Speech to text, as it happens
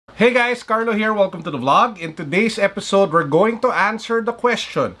Hey guys, Carlo here. Welcome to the vlog. In today's episode, we're going to answer the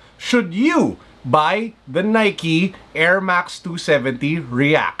question, should you buy the Nike Air Max 270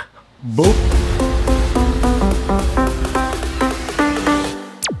 React? Boop!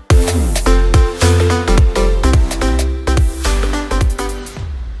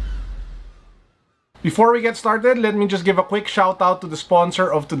 Before we get started, let me just give a quick shout out to the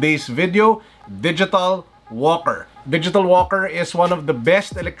sponsor of today's video, Digital Walker. Digital Walker is one of the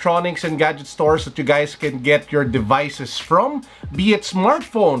best electronics and gadget stores that you guys can get your devices from, be it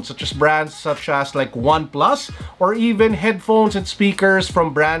smartphones such as brands such as like OnePlus, or even headphones and speakers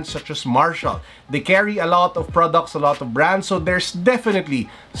from brands such as Marshall. They carry a lot of products, a lot of brands, so there's definitely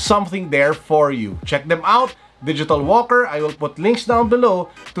something there for you. Check them out. Digital Walker. I will put links down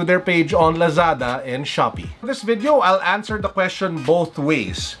below to their page on Lazada and Shopee. In this video, I'll answer the question both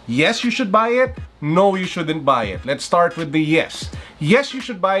ways. Yes, you should buy it. No, you shouldn't buy it. Let's start with the yes. Yes, you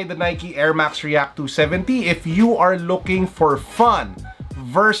should buy the Nike Air Max React 270 if you are looking for fun,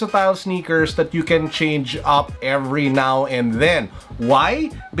 versatile sneakers that you can change up every now and then. Why?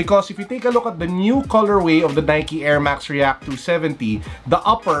 Because if you take a look at the new colorway of the Nike Air Max React 270, the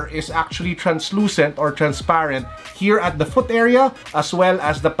upper is actually translucent or transparent here at the foot area, as well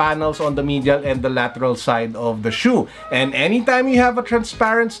as the panels on the medial and the lateral side of the shoe. And anytime you have a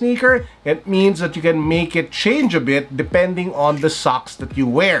transparent sneaker, it means that you can make it change a bit depending on the socks that you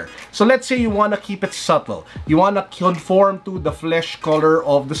wear. So let's say you want to keep it subtle. You want to conform to the flesh color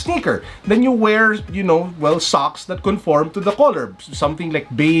of the sneaker. Then you wear, socks that conform to the color. Something like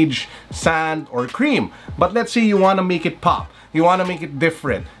beige, sand, or cream. But let's say you want to make it pop. You want to make it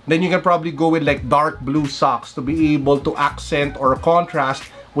different. Then you can probably go with like dark blue socks to be able to accent or contrast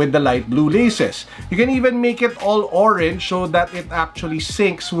with the light blue laces. You can even make it all orange so that it actually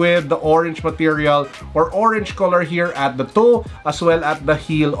syncs with the orange material or orange color here at the toe as well at the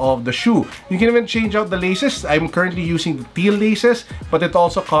heel of the shoe. You can even change out the laces. I'm currently using the teal laces, but it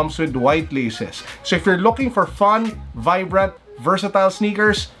also comes with white laces. So if you're looking for fun, vibrant, versatile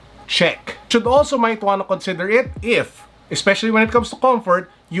sneakers, check. Should also might want to consider it if, especially when it comes to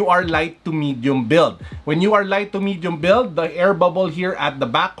comfort, you are light to medium build. When you are light to medium build, the air bubble here at the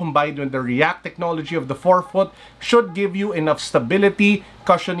back combined with the React technology of the forefoot should give you enough stability,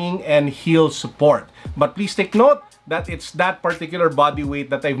 cushioning, and heel support. But please take note that it's that particular body weight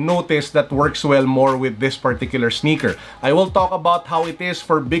that I've noticed that works well more with this particular sneaker. I will talk about how it is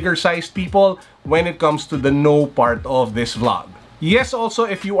for bigger sized people when it comes to the no part of this vlog. Yes, also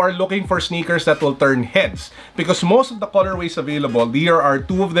if you are looking for sneakers that will turn heads, because most of the colorways available, there are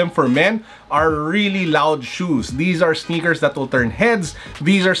two of them for men, are really loud shoes. These are sneakers that will turn heads.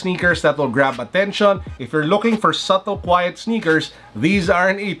 These are sneakers that will grab attention. If you're looking for subtle, quiet sneakers, these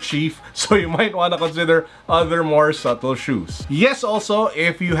aren't it, chief. So you might want to consider other more subtle shoes. Yes, also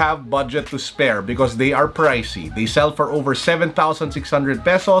if you have budget to spare, because they are pricey. They sell for over 7,600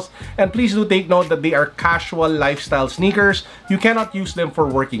 pesos. And please do take note that they are casual lifestyle sneakers. You cannot use them for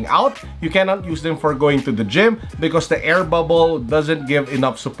working out. You cannot use them for going to the gym because the air bubble doesn't give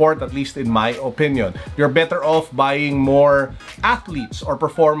enough support, at least in my opinion. You're better off buying more athletes or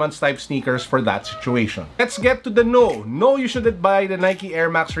performance type sneakers for that situation. Let's get to the no. No, you shouldn't buy the Nike Air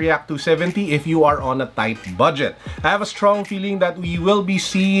Max React 270 if you are on a tight budget. I have a strong feeling that we will be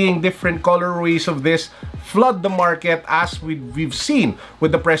seeing different colorways of this flood the market as we've seen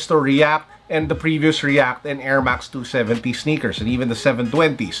with the Presto React and the previous React and Air Max 270 sneakers and even the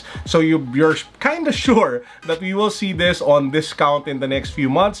 720s. So you're kind of sure that we will see this on discount in the next few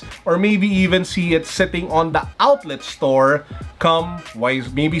months, or maybe even see it sitting on the outlet store come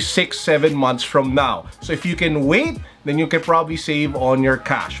maybe 6-7 months from now. So if you can wait, then you can probably save on your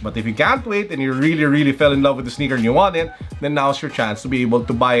cash. But if you can't wait and you really fell in love with the sneaker and you want it, then now's your chance to be able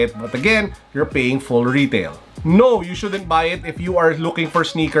to buy it. But again, you're paying full retail. No, you shouldn't buy it if you are looking for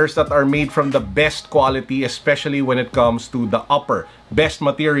sneakers that are made from the best quality, especially when it comes to the upper. Best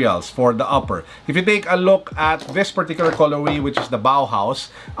materials for the upper. If you take a look at this particular colorway, which is the Bauhaus,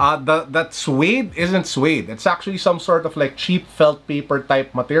 that suede isn't suede. It's actually some sort of like cheap felt paper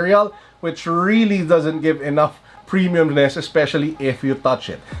type material, which really doesn't give enough premiumness, especially if you touch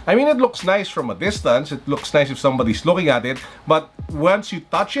it. I mean, it looks nice from a distance. It looks nice if somebody's looking at it, but once you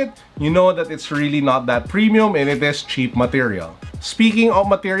touch it, you know that it's really not that premium and it is cheap material. Speaking of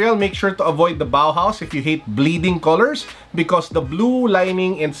material, make sure to avoid the Bauhaus if you hate bleeding colors, because the blue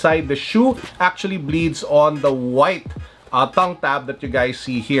lining inside the shoe actually bleeds on the white tongue tab that you guys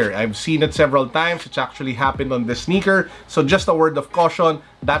see here. I've seen it several times. It's actually happened on the sneaker. So just a word of caution,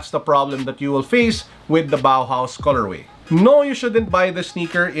 that's the problem that you will face with the Bauhaus colorway. No, you shouldn't buy the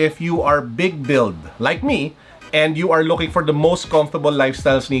sneaker if you are big build like me and you are looking for the most comfortable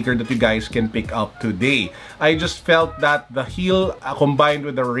lifestyle sneaker that you guys can pick up today. I just felt that the heel combined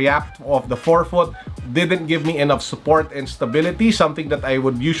with the react of the forefoot didn't give me enough support and stability, something that I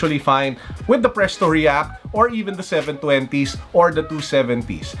would usually find with the Presto React or even the 720s or the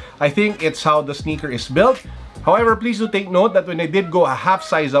 270s. I think it's how the sneaker is built. However, please do take note that when I did go a half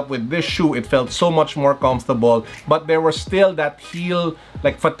size up with this shoe, it felt so much more comfortable, but there was still that heel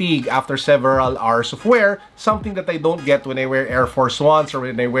like fatigue after several hours of wear, something that I don't get when I wear Air Force Ones or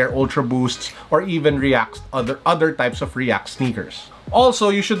when I wear Ultra Boosts or even React, other types of React sneakers. Also,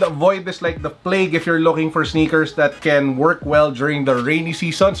 you should avoid this like the plague if you're looking for sneakers that can work well during the rainy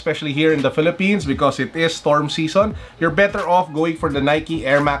season, especially here in the Philippines because it is storm season. You're better off going for the Nike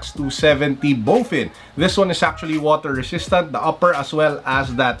Air Max 270 Bowfin. This one is actually water resistant, the upper as well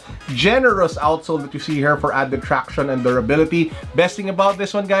as that generous outsole that you see here for added traction and durability. Best thing about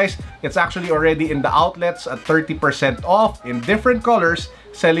this one, guys, it's actually already in the outlets at 30% off in different colors,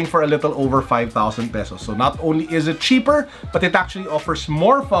 selling for a little over 5,000 pesos. So not only is it cheaper, but it actually offers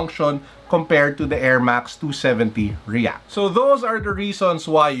more function compared to the Air Max 270 React. So those are the reasons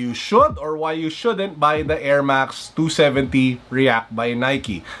why you should or why you shouldn't buy the Air Max 270 React by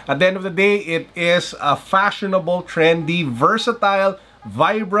Nike. At the end of the day, it is a fashionable, trendy, versatile,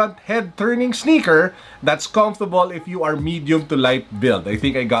 vibrant head-turning sneaker that's comfortable if you are medium to light build. I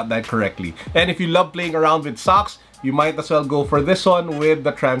think I got that correctly. And if you love playing around with socks, you might as well go for this one with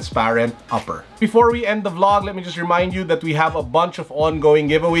the transparent upper. Before we end the vlog, let me just remind you that we have a bunch of ongoing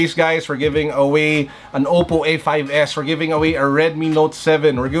giveaways, guys. We're giving away an Oppo A5s. We're giving away a Redmi Note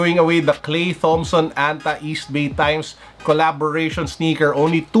 7. We're giving away the Klay Thompson Anta East Bay Times collaboration sneaker.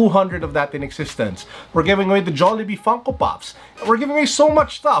 Only 200 of that in existence. We're giving away the Jollibee Funko Pops. We're giving away so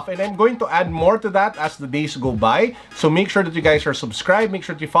much stuff, and I'm going to add more to that as the days go by. So make sure that you guys are subscribed. Make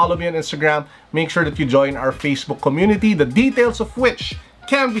sure that you follow me on Instagram. Make sure that you join our Facebook community, the details of which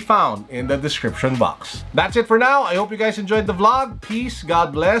can be found in the description box. That's it for now. I hope you guys enjoyed the vlog. Peace.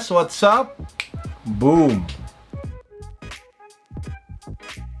 God bless. What's up? Boom.